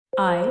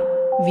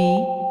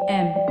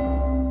IVM.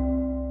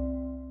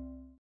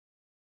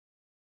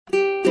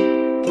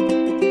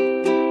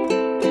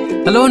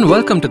 Hello and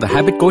welcome to the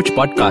Habit Coach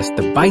Podcast,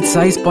 the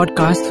bite-sized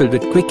podcast filled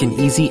with quick and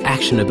easy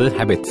actionable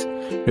habits.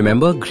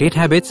 Remember, great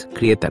habits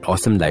create that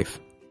awesome life.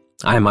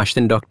 I am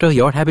Ashdin Doctor,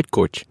 your habit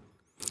coach.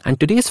 And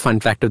today's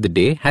fun fact of the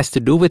day has to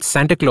do with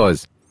Santa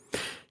Claus.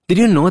 Did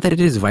you know that it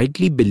is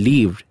widely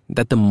believed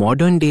that the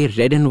modern-day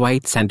red and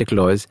white Santa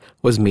Claus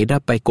was made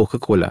up by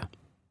Coca-Cola?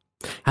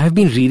 I have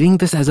been reading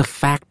this as a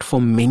fact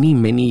for many,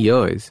 many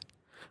years.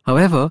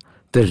 However,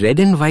 the red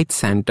and white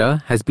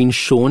Santa has been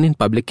shown in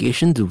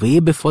publications way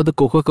before the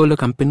Coca-Cola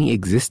company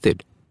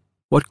existed.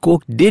 What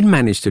Coke did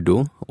manage to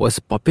do was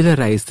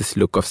popularize this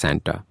look of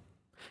Santa.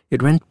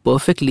 It went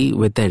perfectly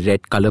with their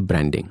red color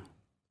branding.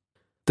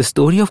 The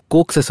story of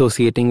Coke's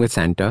associating with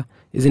Santa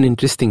is an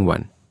interesting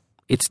one.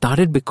 It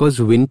started because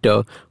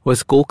winter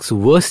was Coke's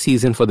worst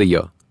season for the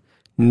year.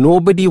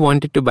 Nobody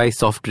wanted to buy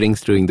soft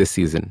drinks during this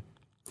season.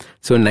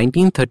 So in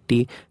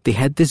 1930, they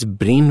had this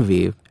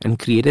brainwave and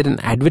created an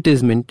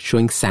advertisement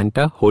showing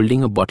Santa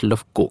holding a bottle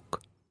of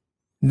Coke.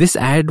 This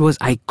ad was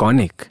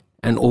iconic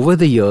and over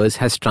the years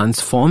has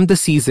transformed the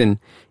season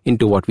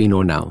into what we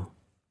know now.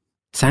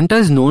 Santa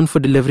is known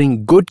for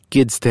delivering good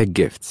kids their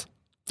gifts.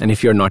 And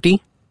if you're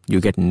naughty, you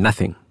get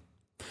nothing.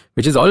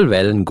 Which is all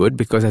well and good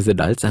because as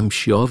adults, I'm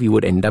sure we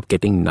would end up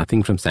getting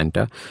nothing from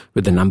Santa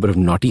with the number of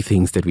naughty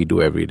things that we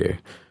do every day.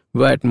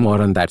 But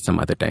more on that some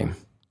other time.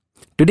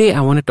 Today,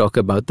 I want to talk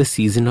about the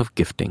season of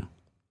gifting.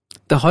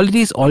 The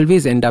holidays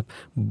always end up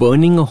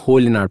burning a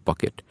hole in our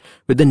pocket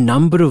with the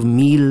number of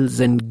meals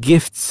and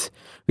gifts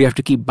we have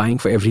to keep buying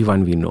for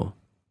everyone we know.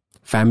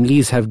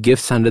 Families have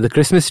gifts under the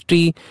Christmas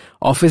tree.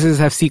 Offices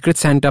have secret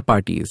Santa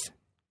parties.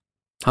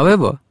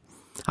 However,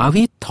 are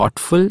we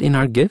thoughtful in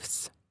our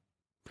gifts?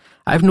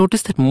 I've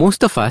noticed that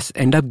most of us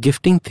end up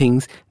gifting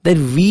things that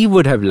we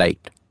would have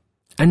liked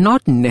and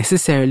not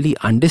necessarily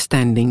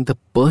understanding the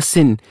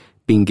person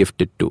being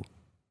gifted to.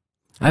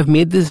 I've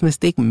made this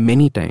mistake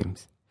many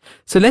times.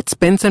 So let's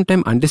spend some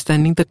time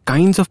understanding the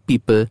kinds of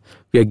people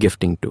we are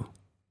gifting to.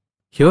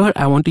 Here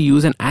I want to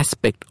use an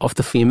aspect of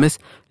the famous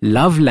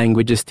love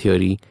languages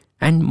theory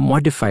and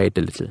modify it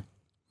a little.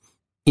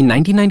 In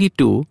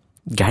 1992,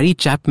 Gary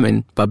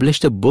Chapman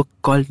published a book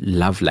called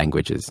Love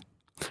Languages,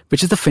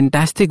 which is a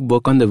fantastic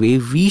book on the way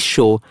we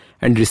show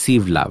and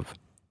receive love.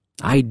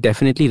 I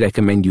definitely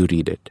recommend you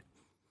read it.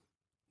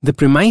 The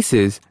premise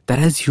is that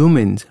as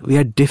humans, we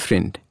are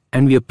different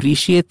and we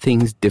appreciate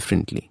things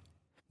differently.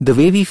 The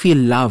way we feel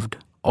loved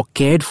or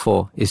cared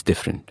for is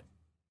different.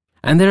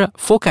 And there are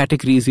 4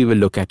 categories we will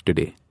look at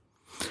today.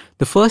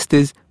 The first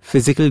is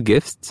physical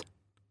gifts.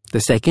 The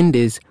second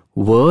is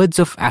words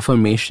of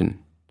affirmation.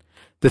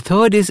 The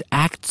third is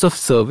acts of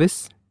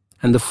service.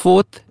 And the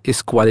fourth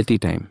is quality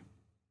time.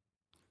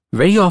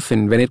 Very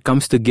often when it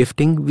comes to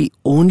gifting, we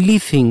only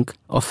think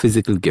of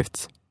physical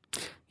gifts.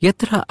 Yet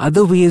there are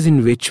other ways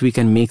in which we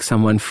can make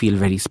someone feel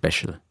very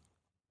special.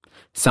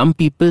 Some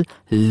people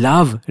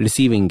love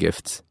receiving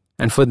gifts,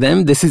 and for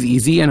them this is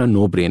easy and a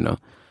no-brainer.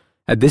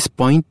 At this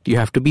point, you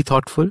have to be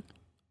thoughtful.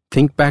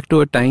 Think back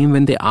to a time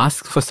when they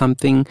asked for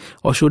something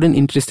or showed an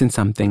interest in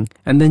something,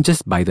 and then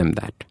just buy them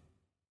that.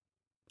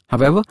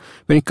 However,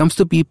 when it comes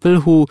to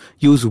people who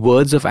use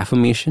words of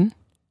affirmation,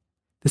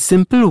 the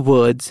simple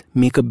words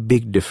make a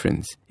big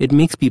difference. It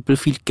makes people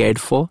feel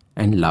cared for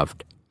and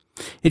loved.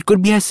 It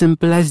could be as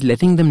simple as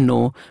letting them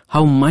know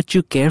how much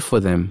you care for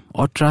them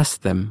or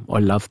trust them or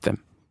love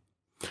them.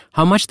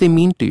 How much they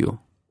mean to you.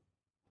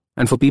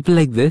 And for people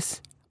like this,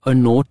 a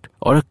note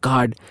or a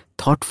card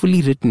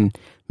thoughtfully written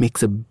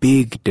makes a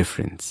big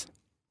difference.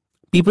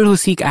 People who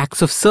seek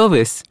acts of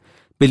service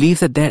believe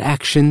that their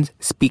actions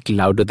speak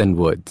louder than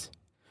words.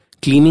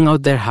 Cleaning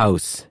out their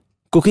house,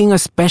 cooking a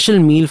special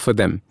meal for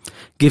them,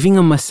 giving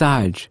a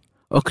massage,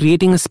 or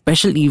creating a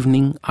special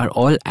evening are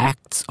all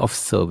acts of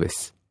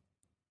service.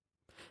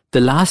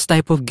 The last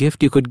type of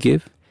gift you could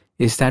give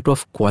is that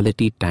of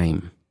quality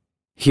time.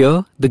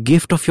 Here, the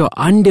gift of your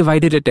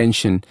undivided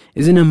attention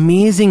is an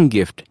amazing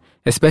gift,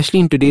 especially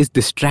in today's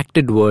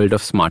distracted world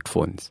of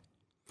smartphones.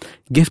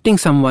 Gifting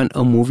someone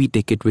a movie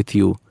ticket with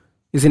you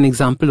is an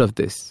example of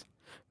this,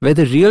 where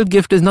the real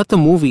gift is not the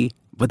movie,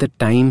 but the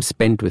time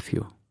spent with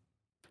you.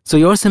 So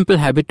your simple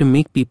habit to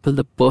make people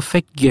the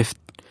perfect gift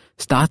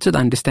starts with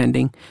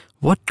understanding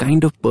what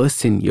kind of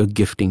person you're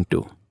gifting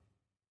to.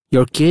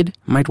 Your kid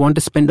might want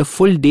to spend a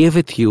full day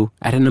with you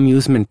at an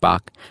amusement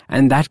park,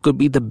 and that could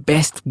be the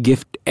best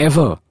gift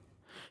ever.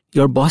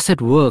 Your boss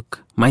at work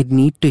might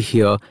need to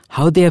hear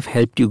how they have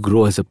helped you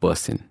grow as a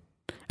person,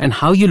 and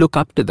how you look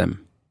up to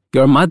them.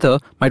 Your mother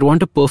might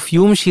want a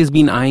perfume she's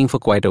been eyeing for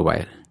quite a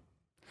while.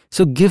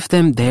 So give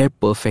them their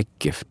perfect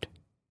gift.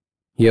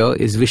 Here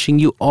is wishing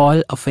you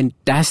all a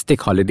fantastic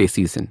holiday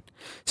season.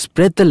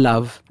 Spread the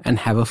love and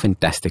have a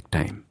fantastic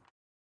time.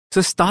 So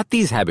start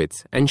these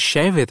habits and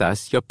share with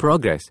us your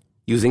progress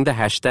using the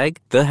hashtag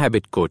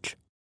 #TheHabitCoach.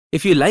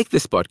 If you like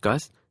this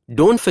podcast,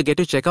 don't forget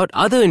to check out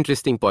other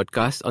interesting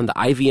podcasts on the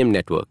IVM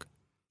network.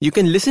 You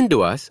can listen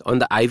to us on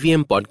the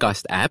IVM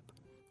Podcast app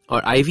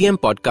or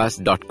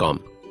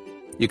ivmpodcast.com.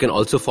 You can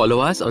also follow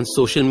us on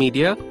social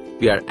media.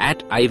 We are at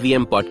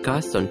IVM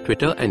Podcasts on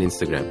Twitter and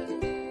Instagram.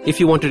 If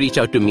you want to reach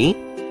out to me,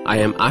 I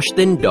am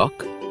Ashdin Doc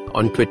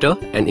on Twitter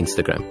and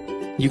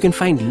Instagram. You can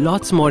find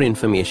lots more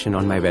information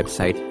on my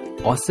website,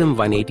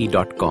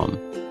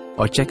 awesome180.com,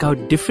 or check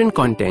out different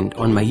content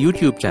on my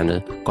YouTube channel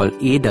called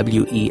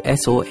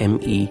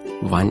AWESOME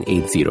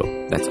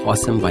 180. That's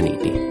Awesome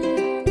 180.